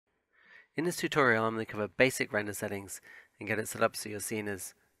In this tutorial, I'm going to cover basic render settings and get it set up so your scene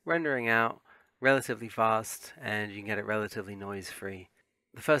is rendering out relatively fast and you can get it relatively noise-free.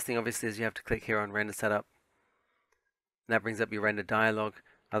 The first thing obviously is you have to click here on render setup. That brings up your render dialog.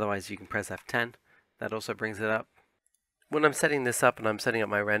 Otherwise you can press F10. That also brings it up. When I'm setting this up and I'm setting up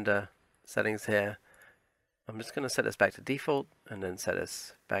my render settings here, I'm just going to set this back to default and then set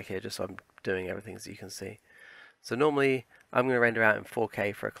this back here just so I'm doing everything as you can see. So normally I'm going to render out in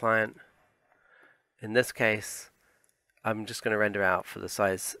 4K for a client. In this case, I'm just going to render out for the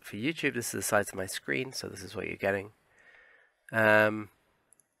size for YouTube. This is the size of my screen, so this is what you're getting. Come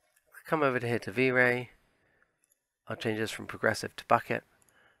over to here to V-Ray. I'll change this from progressive to bucket.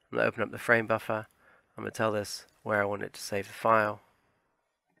 I'm going to open up the frame buffer. I'm going to tell this where I want it to save the file.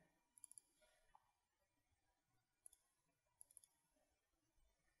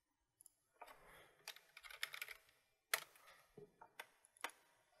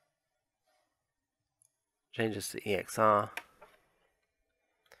 Change this to EXR,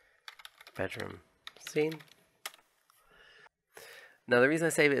 bedroom scene. Now the reason I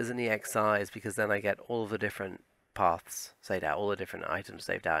save it as an EXR is because then I get all of the different paths saved out, all the different items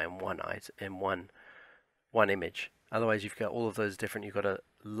saved out in one image. Otherwise you've got all of those different, you've got to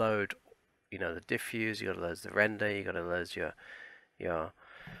load, the diffuse, you've got to load the render, you've got to load your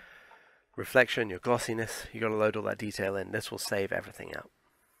reflection, your glossiness, you've got to load all that detail in. This will save everything out.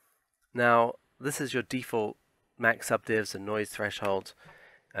 Now this is your default max subdivs and noise threshold.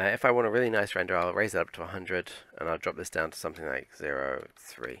 If I want a really nice render, I'll raise it up to 100 and I'll drop this down to something like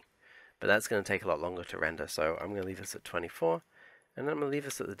 0.3. But that's going to take a lot longer to render, so I'm going to leave this at 24 and then I'm going to leave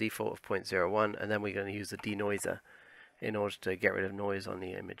this at the default of 0.01, and then we're going to use the denoiser in order to get rid of noise on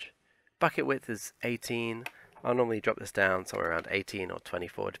the image. Bucket width is 18. I'll normally drop this down somewhere around 18 or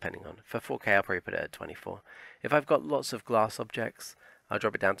 24 depending on. For 4K I'll probably put it at 24. If I've got lots of glass objects, I'll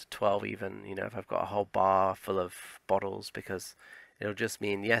drop it down to 12 even, if I've got a whole bar full of bottles, because it'll just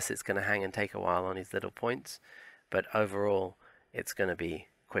mean, yes, it's going to hang and take a while on these little points, but overall it's going to be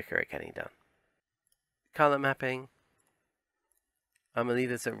quicker at getting done. Color mapping, I'm going to leave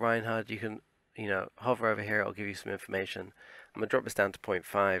this at Reinhard. You can, hover over here, it'll give you some information. I'm going to drop this down to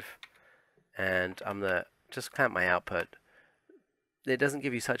 0.5 and I'm going to just clamp my output. It doesn't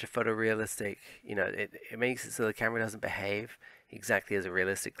give you such a photorealistic, it makes it so the camera doesn't behave exactly as a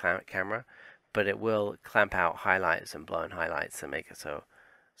realistic camera, but it will clamp out highlights and blown highlights and make it so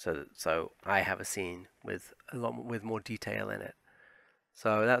I have a scene with with more detail in it.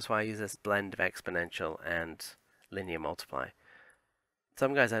 So that's why I use this blend of exponential and linear multiply.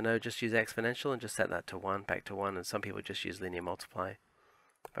 Some guys I know just use exponential and just set that to 1, back to 1, and some people just use linear multiply.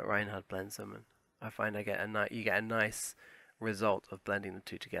 But Reinhard blends them, and I find you get a nice result of blending the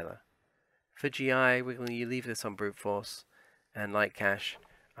two together. For GI, you leave this on brute force, and light cache,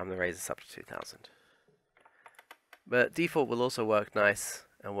 I'm going to raise this up to 2000. But default will also work nice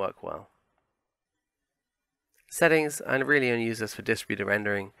and work well. Settings, I really only use this for distributed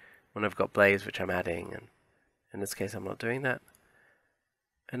rendering when I've got blades which I'm adding, and in this case I'm not doing that.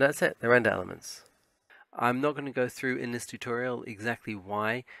 And that's it, the render elements. I'm not going to go through in this tutorial exactly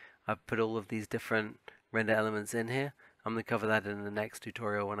why I've put all of these different render elements in here. I'm going to cover that in the next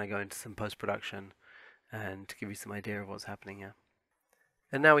tutorial when I go into some post-production and to give you some idea of what's happening here.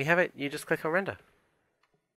 And now we have it, you just click on render.